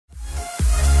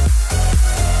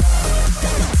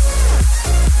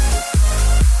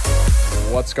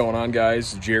What's going on,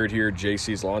 guys? Jared here,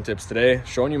 JC's Lawn Tips. Today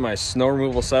showing you my snow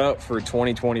removal setup for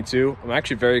 2022. I'm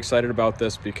actually very excited about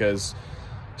this because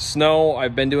snow,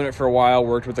 I've been doing it for a while,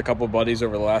 worked with a couple of buddies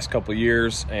over the last couple of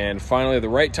years, and finally the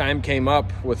right time came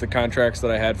up with the contracts that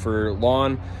I had for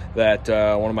lawn that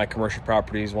one of my commercial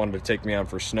properties wanted to take me on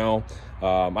for snow.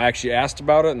 I actually asked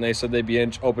about it and they said they'd be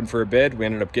open for a bid. We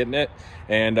ended up getting it,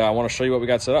 and I want to show you what we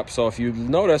got set up. So if you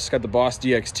notice, got the Boss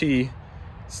DXT.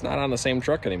 It's not on the same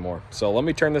truck anymore. So let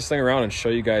me turn this thing around and show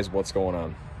you guys what's going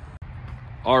on.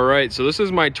 All right, so this is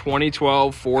my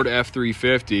 2012 Ford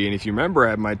F350, and if you remember, I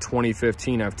had my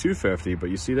 2015 F250, but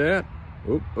you see that?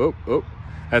 Oop.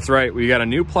 That's right, we got a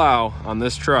new plow on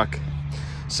this truck.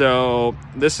 So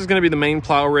this is gonna be the main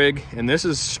plow rig, and this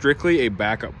is strictly a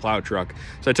backup plow truck.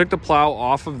 So I took the plow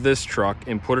off of this truck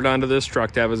and put it onto this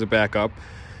truck to have as a backup.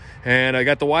 And I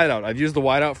got the whiteout. I've used the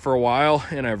whiteout for a while,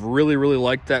 and I've really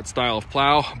liked that style of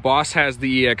plow. Boss has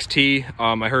the EXT.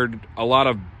 I heard a lot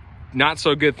of not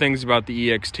so good things about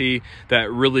the EXT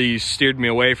that really steered me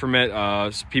away from it.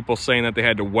 People saying that they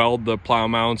had to weld the plow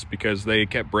mounts because they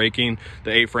kept breaking.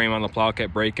 The A-frame on the plow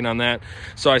kept breaking on that.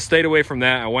 So I stayed away from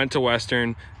that. I went to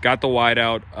Western, got the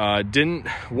whiteout.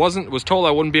 Was told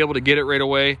I wouldn't be able to get it right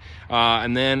away.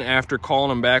 And then after calling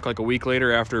them back like a week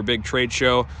later after a big trade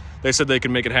show, they said they could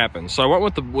make it happen. So I went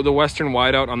with the Western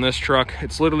whiteout on this truck.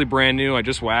 It's literally brand new. I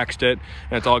just waxed it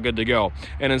and it's all good to go.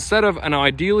 And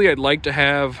ideally I'd like to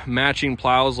have matching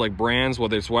plows like brands,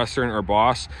 whether it's Western or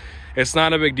Boss. It's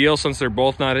not a big deal since they're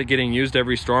both not getting used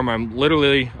every storm.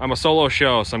 I'm a solo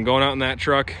show, so I'm going out in that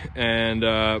truck and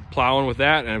plowing with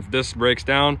that. And if this breaks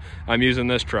down, I'm using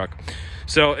this truck.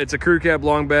 So it's a crew cab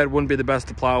long bed, wouldn't be the best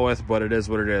to plow with, but it is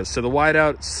what it is. So the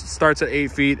whiteout starts at 8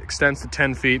 feet, extends to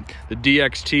 10 feet. The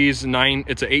DXT's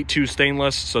it's an 8.2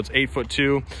 stainless, so it's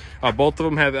 8'2". Both of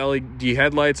them have LED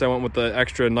headlights. I went with the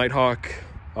extra Nighthawk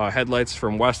headlights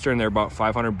from Western. They're about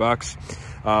 $500,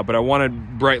 but I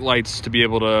wanted bright lights to be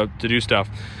able to do stuff.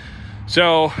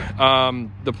 So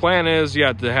the plan is,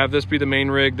 to have this be the main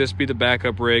rig, this be the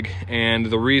backup rig. And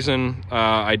the reason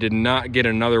I did not get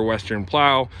another Western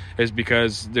plow is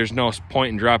because there's no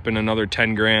point in dropping another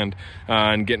 10 grand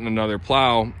and getting another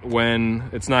plow when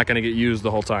it's not going to get used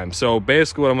the whole time. So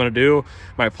basically what I'm going to do,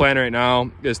 my plan right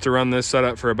now is to run this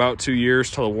setup for about 2 years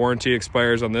till the warranty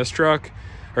expires on this truck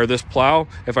or this plow.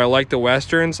 If I like the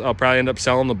Westerns, I'll probably end up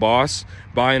selling the Boss,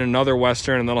 buying another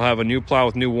Western, and then I'll have a new plow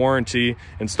with new warranty,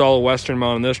 install a Western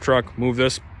mount on this truck, move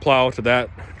this plow to that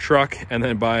truck, and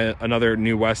then buy another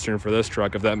new Western for this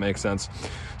truck, if that makes sense.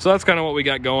 So that's kind of what we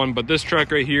got going. But this truck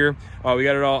right here, we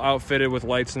got it all outfitted with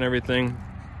lights and everything.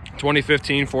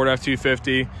 2015 Ford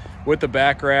F250 with the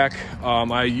back rack.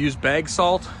 I use bag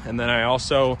salt, and then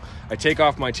I take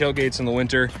off my tailgates in the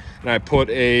winter and I put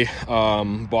a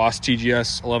Boss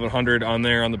TGS 1100 on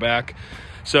there on the back.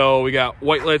 So we got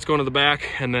white lights going to the back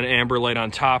and then amber light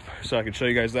on top, so I can show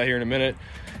you guys that here in a minute.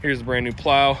 Here's the brand new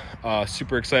plow.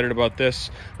 Super excited about this.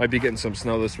 Might be getting some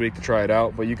snow this week to try it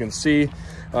out, but you can see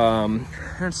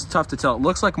it's tough to tell. It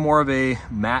looks like more of a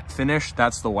matte finish.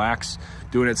 That's the wax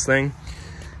doing its thing.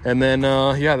 And then,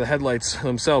 the headlights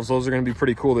themselves, those are going to be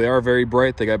pretty cool. They are very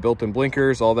bright. They got built-in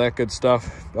blinkers, all that good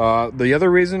stuff. The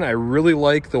other reason I really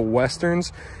like the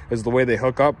Westerns is the way they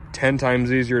hook up. 10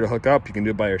 times easier to hook up. You can do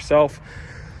it by yourself.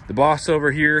 The Boss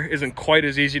over here isn't quite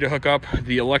as easy to hook up.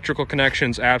 The electrical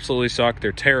connections absolutely suck.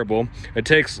 They're terrible. It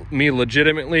takes me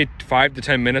legitimately 5 to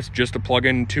 10 minutes just to plug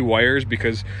in 2 wires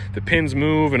because the pins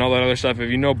move and all that other stuff. If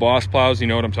you know Boss plows, you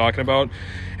know what I'm talking about.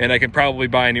 And I could probably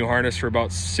buy a new harness for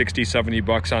about 60, 70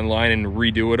 bucks online and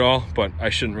redo it all, but I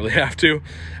shouldn't really have to.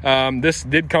 This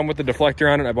did come with the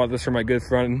deflector on it. I bought this for my good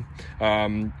friend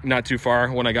not too far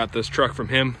when I got this truck from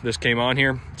him. This came on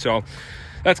here. So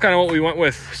that's kind of what we went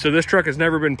with. So this truck has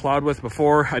never been plowed with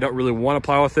before. I don't really want to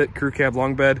plow with it, crew cab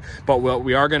long bed, but what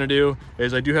we are going to do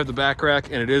is I do have the back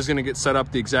rack, and it is going to get set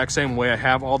up the exact same way. I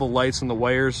have all the lights and the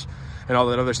wires and all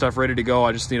that other stuff ready to go.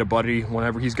 I just need a buddy.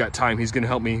 Whenever he's got time, he's going to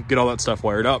help me get all that stuff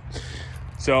wired up.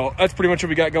 So that's pretty much what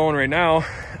we got going right now.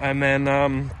 And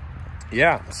then,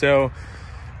 so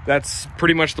that's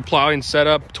pretty much the plowing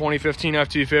setup. 2015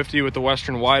 F250 with the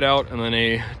Western whiteout, and then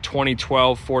a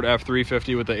 2012 Ford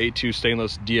F350 with the 8.2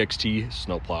 stainless DXT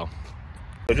snowplow.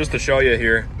 So just to show you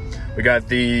here, we got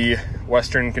the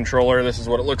Western controller. This is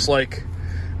what it looks like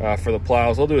for the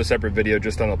plows. We'll do a separate video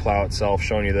just on the plow itself,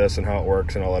 showing you this and how it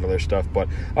works and all that other stuff. But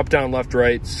up, down, left,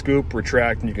 right, scoop,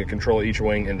 retract, and you can control each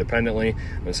wing independently.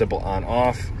 And a simple on,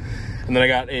 off. And then I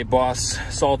got a Boss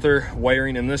Salter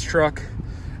wiring in this truck.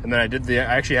 And then I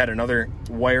actually had another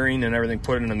wiring and everything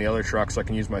put in the other truck, so I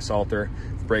can use my Salter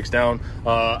breaks down.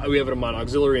 We have them on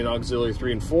auxiliary and auxiliary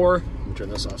 3 and 4. Let me turn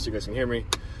this off so you guys can hear me.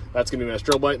 That's gonna be my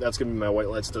strobe light. That's gonna be my white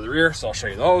lights to the rear. So I'll show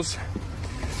you those.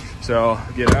 So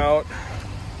get out.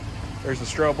 There's the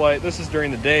strobe light. This is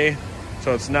during the day,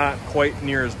 so it's not quite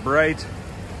near as bright,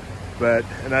 and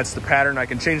that's the pattern. I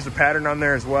can change the pattern on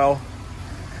there as well.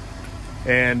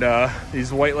 And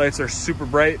these white lights are super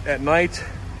bright at night.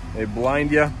 They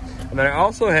blind you. And then I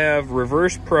also have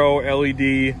Reverse Pro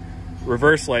LED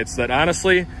reverse lights that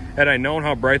honestly, had I known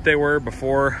how bright they were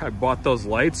before I bought those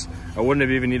lights, I wouldn't have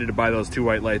even needed to buy those 2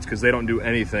 white lights because they don't do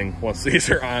anything once these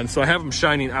are on. So I have them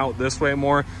shining out this way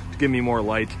more to give me more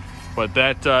light. But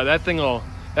that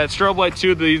strobe light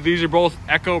too, these are both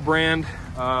Echo brand.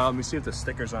 Let me see if the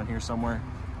sticker's on here somewhere.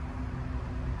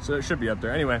 So it should be up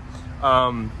there. Anyway,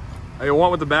 I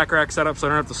want with the back rack setup so I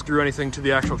don't have to screw anything to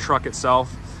the actual truck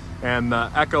itself. And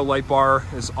the Echo light bar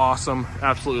is awesome.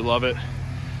 Absolutely love it.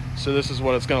 So this is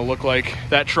what it's gonna look like.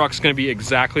 That truck's gonna be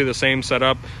exactly the same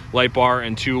setup, light bar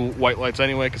and 2 white lights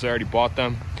anyway, because I already bought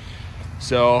them.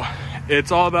 So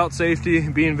it's all about safety,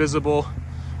 being visible.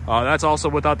 That's also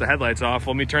without the headlights off.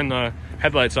 Let me turn the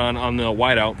headlights on the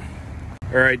whiteout.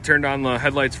 All right, turned on the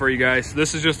headlights for you guys.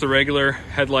 This is just the regular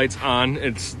headlights on.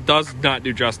 It does not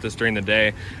do justice during the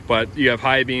day, but you have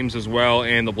high beams as well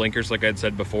and the blinkers like I'd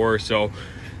said before. So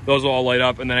those will all light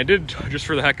up. And then I did, just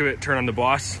for the heck of it, turn on the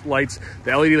Boss lights.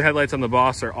 The LED headlights on the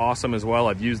Boss are awesome as well.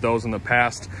 I've used those in the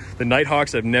past. The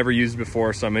Nighthawks I've never used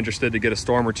before, so I'm interested to get a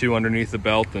storm or 2 underneath the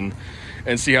belt and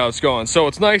see how it's going. So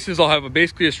what's nice is I'll have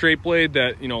basically a straight blade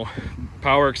that, you know,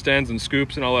 power extends and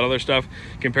scoops and all that other stuff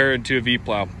compared to a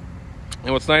V-plow.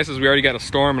 And what's nice is we already got a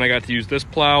storm and I got to use this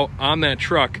plow on that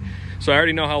truck. So I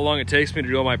already know how long it takes me to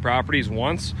do all my properties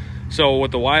once. So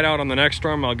with the wide out on the next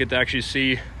storm, I'll get to actually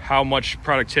see how much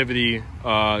productivity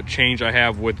change I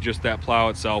have with just that plow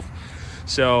itself.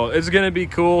 So it's gonna be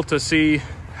cool to see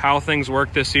how things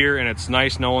work this year, and it's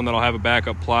nice knowing that I'll have a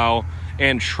backup plow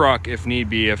and truck if need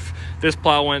be. If this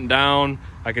plow went down,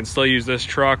 I can still use this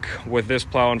truck with this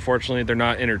plow. Unfortunately, they're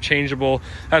not interchangeable.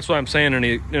 That's what I'm saying.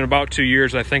 In about 2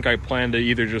 years, I think I plan to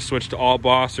either just switch to all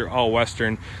Boss or all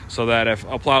Western, so that if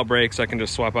a plow breaks, I can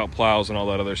just swap out plows and all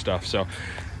that other stuff. So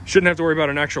shouldn't have to worry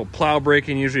about an actual plow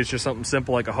breaking. Usually it's just something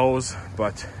simple like a hose.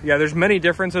 But yeah, there's many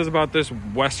differences about this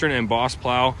Western and Boss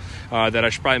plow that I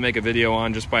should probably make a video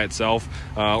on just by itself,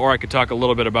 or I could talk a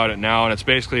little bit about it now. And it's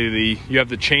basically you have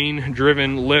the chain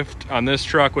driven lift on this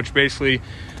truck, which basically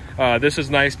this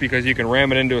is nice because you can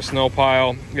ram it into a snow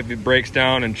pile if it breaks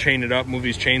down and chain it up, move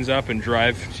these chains up and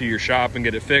drive to your shop and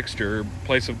get it fixed, or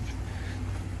place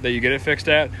that you get it fixed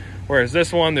at. Whereas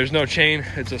this one, there's no chain.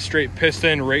 It's a straight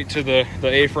piston right to the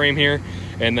A-frame here,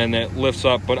 and then it lifts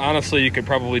up. But honestly, you could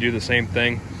probably do the same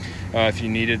thing if you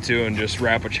needed to, and just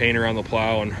wrap a chain around the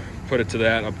plow and put it to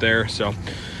that up there. So,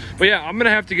 but yeah, I'm gonna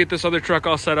have to get this other truck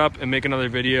all set up and make another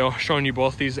video showing you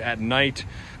both these at night.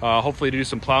 Hopefully do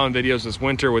some plowing videos this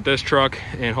winter with this truck,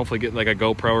 and hopefully get like a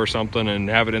GoPro or something and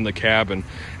have it in the cab. And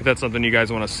if that's something you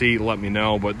guys want to see, let me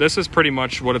know. But this is pretty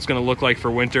much what it's going to look like for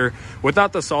winter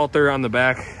without the salter on the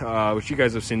back, which you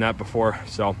guys have seen that before.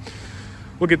 So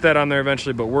we'll get that on there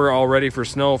eventually, but we're all ready for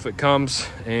snow if it comes.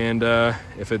 And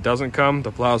if it doesn't come,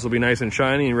 the plows will be nice and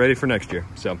shiny and ready for next year.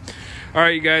 So all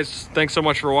right, you guys, thanks so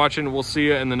much for watching. We'll see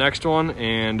you in the next one,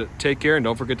 and take care. And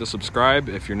don't forget to subscribe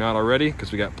if you're not already,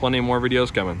 because we got plenty more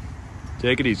videos coming.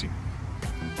 Take it easy.